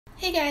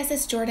Hey guys,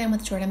 it's Jordan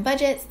with Jordan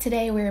Budgets.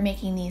 Today we're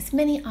making these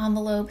mini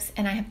envelopes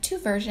and I have two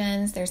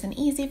versions. There's an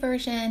easy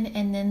version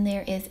and then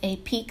there is a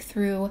peek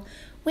through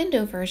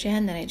window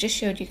version that I just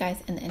showed you guys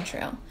in the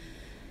intro.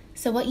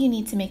 So what you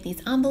need to make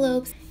these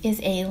envelopes is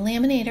a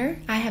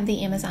laminator. I have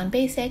the Amazon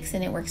Basics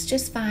and it works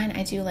just fine.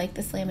 I do like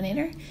this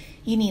laminator.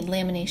 You need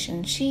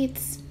lamination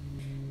sheets.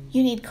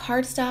 You need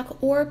cardstock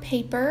or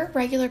paper.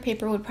 Regular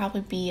paper would probably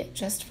be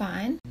just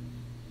fine.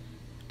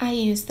 I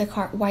use the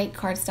white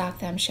cardstock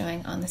that I'm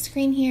showing on the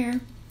screen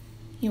here.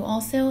 You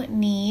also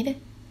need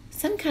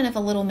some kind of a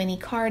little mini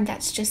card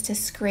that's just to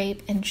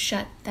scrape and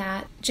shut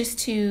that, just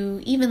to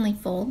evenly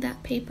fold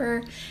that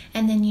paper,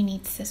 and then you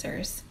need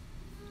scissors.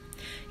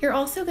 You're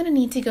also going to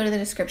need to go to the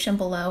description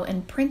below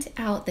and print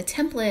out the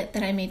template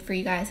that I made for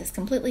you guys. It's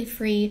completely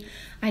free.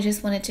 I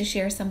just wanted to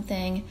share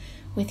something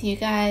with you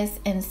guys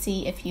and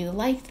see if you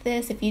liked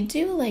this. If you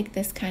do like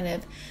this kind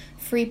of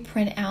free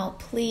printout,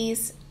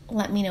 please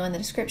let me know in the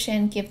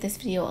description. Give this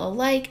video a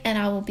like and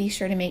I will be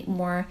sure to make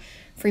more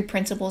free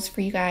printables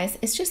for you guys.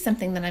 It's just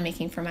something that I'm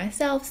making for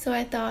myself, so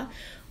I thought,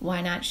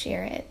 why not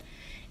share it?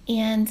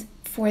 And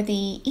for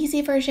the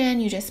easy version,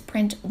 you just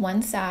print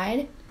one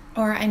side,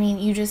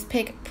 you just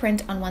pick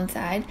print on one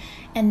side.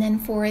 And then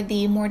for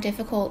the more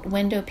difficult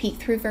window peek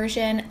through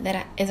version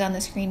that is on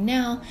the screen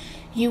now,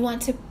 you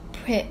want to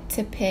pick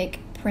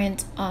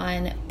print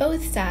on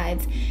both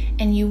sides,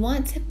 and you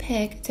want to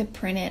pick to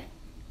print it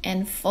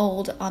and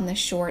fold on the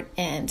short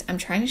end. I'm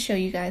trying to show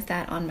you guys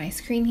that on my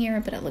screen here,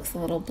 but it looks a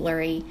little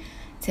blurry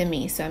to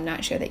me, so I'm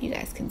not sure that you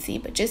guys can see,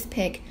 but just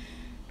pick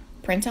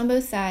print on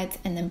both sides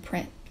and then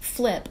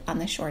flip on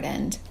the short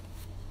end.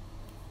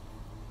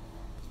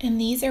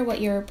 And these are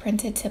what your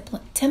printed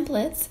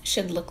templates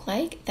should look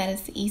like. That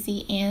is the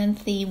easy and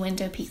the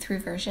window peek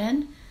through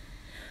version.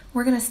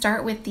 We're going to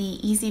start with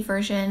the easy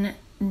version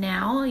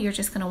now. You're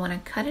just going to want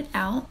to cut it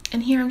out.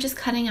 And here I'm just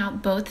cutting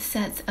out both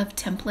sets of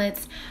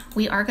templates.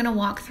 We are going to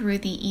walk through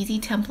the easy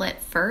template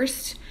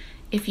first.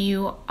 If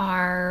you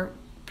are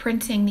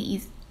printing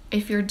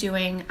if you're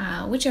doing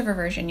whichever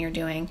version you're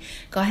doing,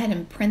 go ahead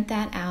and print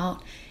that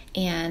out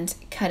and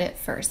cut it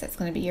first. That's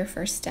going to be your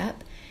first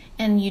step.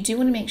 And you do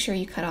want to make sure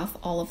you cut off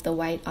all of the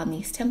white on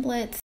these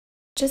templates,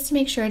 just to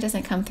make sure it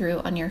doesn't come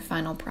through on your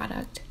final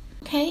product.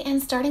 Okay, and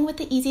starting with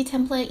the easy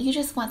template, you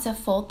just want to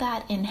fold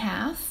that in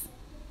half.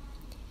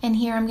 And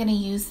here I'm going to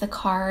use the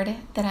card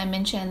that I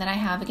mentioned that I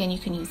have. Again, you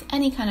can use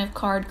any kind of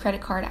card,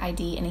 credit card,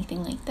 ID,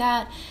 anything like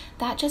that.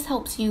 That just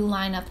helps you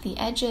line up the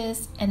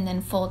edges and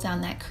then fold down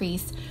that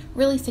crease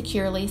really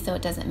securely so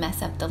it doesn't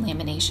mess up the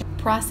lamination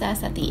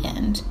process at the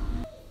end.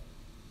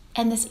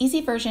 And this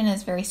easy version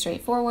is very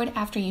straightforward.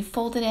 After you've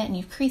folded it and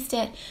you've creased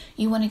it,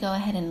 you want to go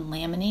ahead and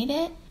laminate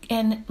it.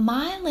 And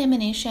my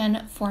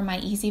lamination for my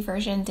easy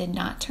version did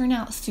not turn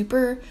out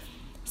super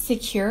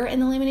secure in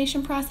the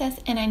lamination process,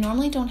 and I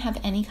normally don't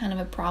have any kind of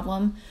a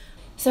problem.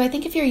 So I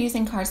think if you're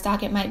using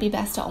cardstock, it might be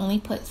best to only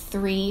put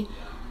 3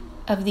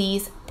 of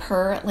these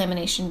per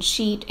lamination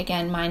sheet.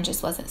 Again, mine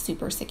just wasn't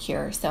super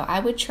secure, so I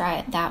would try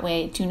it that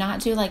way. Do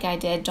not do like I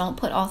did. Don't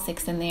put all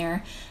 6 in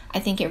there. I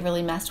think it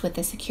really messed with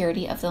the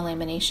security of the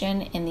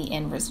lamination in the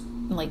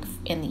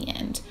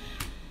end.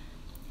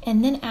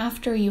 And then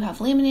after you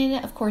have laminated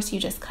it, of course, you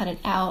just cut it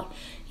out.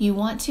 You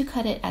want to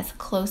cut it as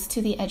close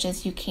to the edge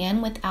as you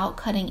can without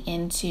cutting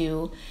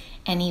into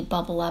any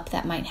bubble up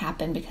that might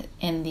happen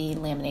in the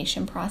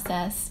lamination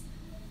process.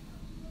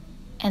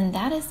 And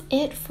that is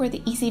it for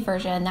the easy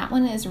version. That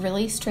one is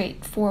really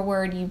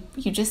straightforward.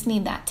 You just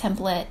need that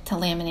template to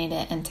laminate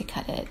it and to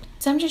cut it.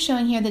 So I'm just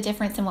showing here the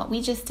difference in what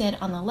we just did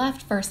on the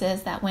left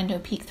versus that window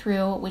peek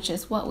through, which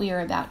is what we are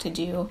about to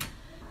do.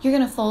 You're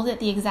going to fold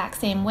it the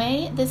exact same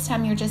way. This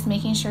time you're just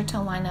making sure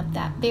to line up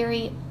that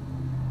very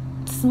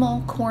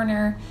small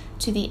corner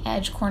to the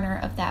edge corner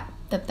of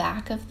the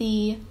back of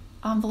the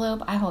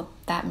envelope. I hope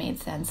that made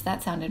sense.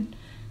 That sounded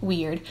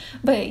weird,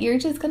 but you're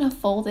just going to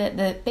fold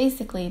it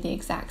basically the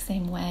exact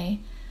same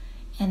way,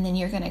 and then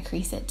you're going to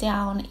crease it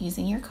down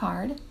using your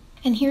card.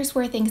 And here's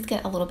where things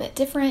get a little bit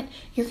different.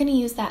 You're going to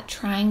use that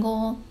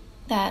triangle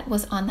that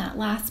was on that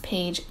last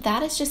page.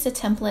 That is just a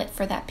template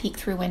for that peek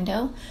through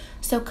window.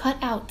 So cut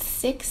out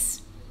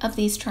 6 of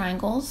these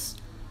triangles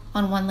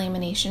on one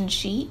lamination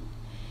sheet,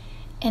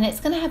 and it's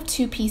going to have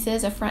 2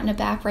 pieces, a front and a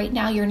back. Right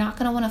now you're not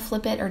going to want to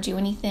flip it or do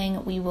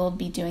anything. We will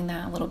be doing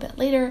that a little bit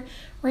later.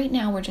 Right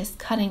now we're just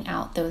cutting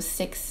out those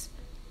 6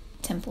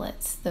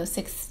 templates, those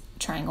 6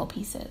 triangle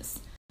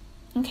pieces.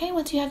 Okay,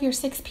 once you have your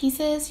 6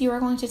 pieces, you are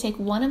going to take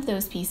one of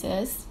those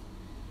pieces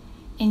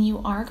and you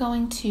are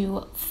going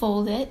to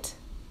fold it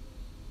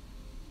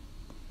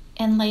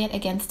and lay it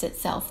against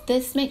itself.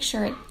 This makes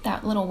sure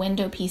that little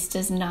window piece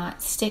does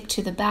not stick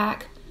to the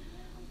back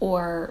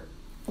or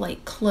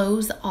like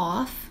close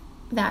off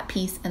that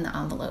piece in the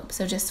envelope.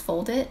 So just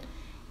fold it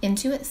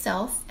into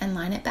itself and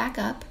line it back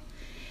up.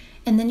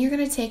 And then you're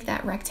going to take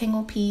that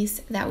rectangle piece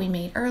that we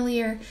made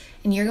earlier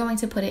and you're going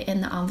to put it in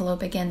the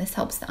envelope. Again, this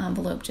helps the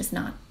envelope just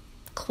not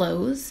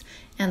close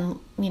and,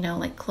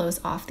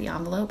 close off the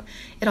envelope.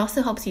 It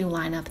also helps you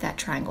line up that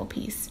triangle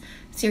piece.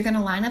 So you're going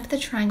to line up the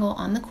triangle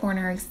on the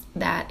corner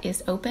that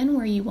is open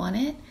where you want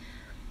it,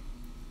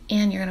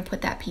 and you're going to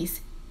put that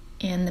piece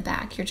in the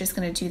back. You're just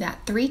going to do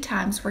that 3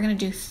 times. We're going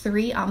to do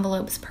 3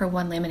 envelopes per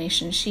 1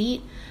 lamination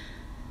sheet.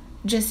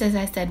 Just as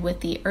I said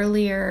with the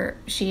earlier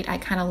sheet, I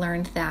kind of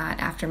learned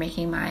that after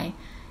making my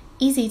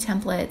easy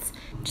templates.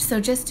 So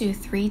just do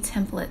 3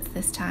 templates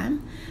this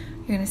time.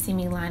 You're going to see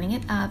me lining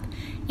it up,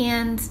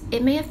 and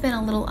it may have been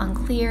a little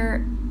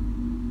unclear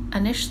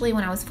initially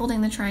when I was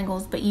folding the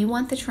triangles, but you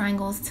want the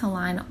triangles to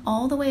line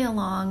all the way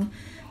along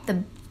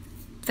the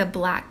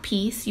black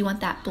piece. You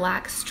want that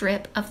black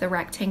strip of the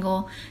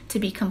rectangle to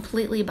be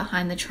completely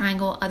behind the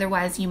triangle.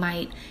 Otherwise, you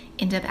might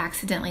end up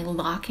accidentally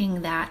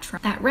locking that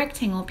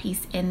rectangle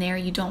piece in there.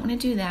 You don't want to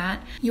do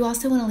that. You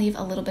also want to leave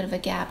a little bit of a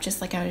gap,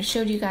 just like I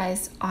showed you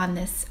guys on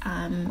this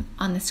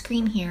on the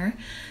screen here,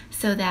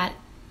 so that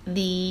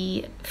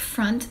the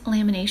front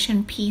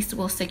lamination piece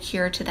will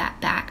secure to that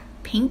back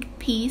pink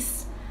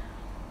piece.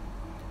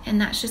 And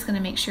that's just going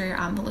to make sure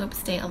your envelopes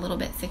stay a little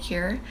bit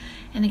secure.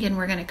 And again,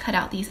 we're going to cut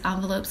out these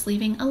envelopes,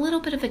 leaving a little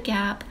bit of a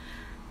gap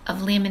of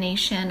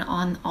lamination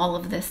on all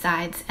of the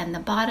sides and the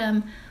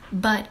bottom,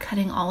 but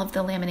cutting all of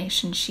the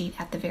lamination sheet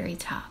at the very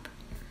top.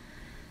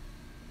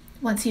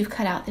 Once you've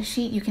cut out the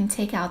sheet, you can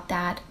take out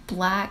that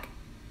black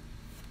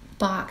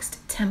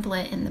boxed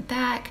template in the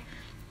back,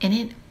 and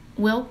it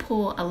will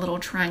pull a little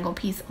triangle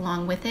piece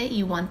along with it.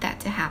 You want that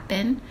to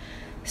happen.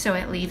 So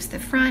it leaves the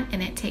front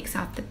and it takes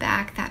off the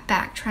back. That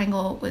back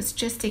triangle was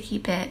just to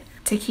keep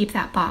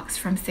that box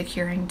from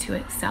securing to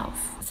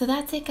itself. So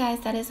that's it,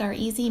 guys. That is our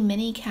easy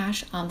mini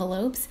cash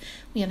envelopes.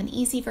 We have an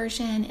easy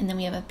version, and then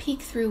we have a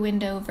peek through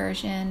window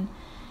version.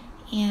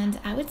 And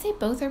I would say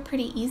both are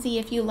pretty easy.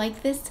 If you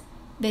like this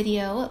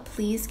video,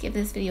 please give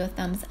this video a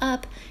thumbs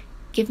up.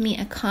 Give me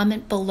a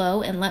comment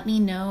below and let me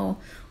know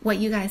what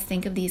you guys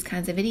think of these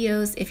kinds of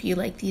videos, if you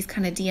like these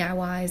kind of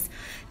DIYs.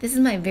 This is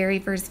my very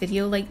first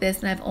video like this,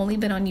 and I've only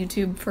been on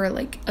YouTube for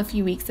like a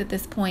few weeks at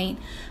this point.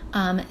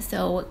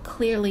 So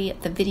clearly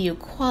the video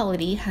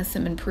quality has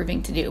some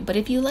improving to do. But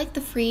if you like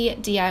the free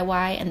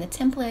DIY and the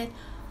template,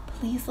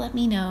 please let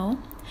me know.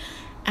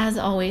 As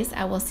always,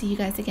 I will see you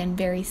guys again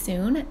very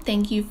soon.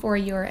 Thank you for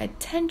your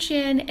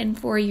attention and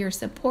for your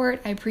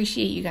support. I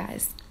appreciate you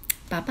guys.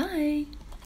 Bye-bye.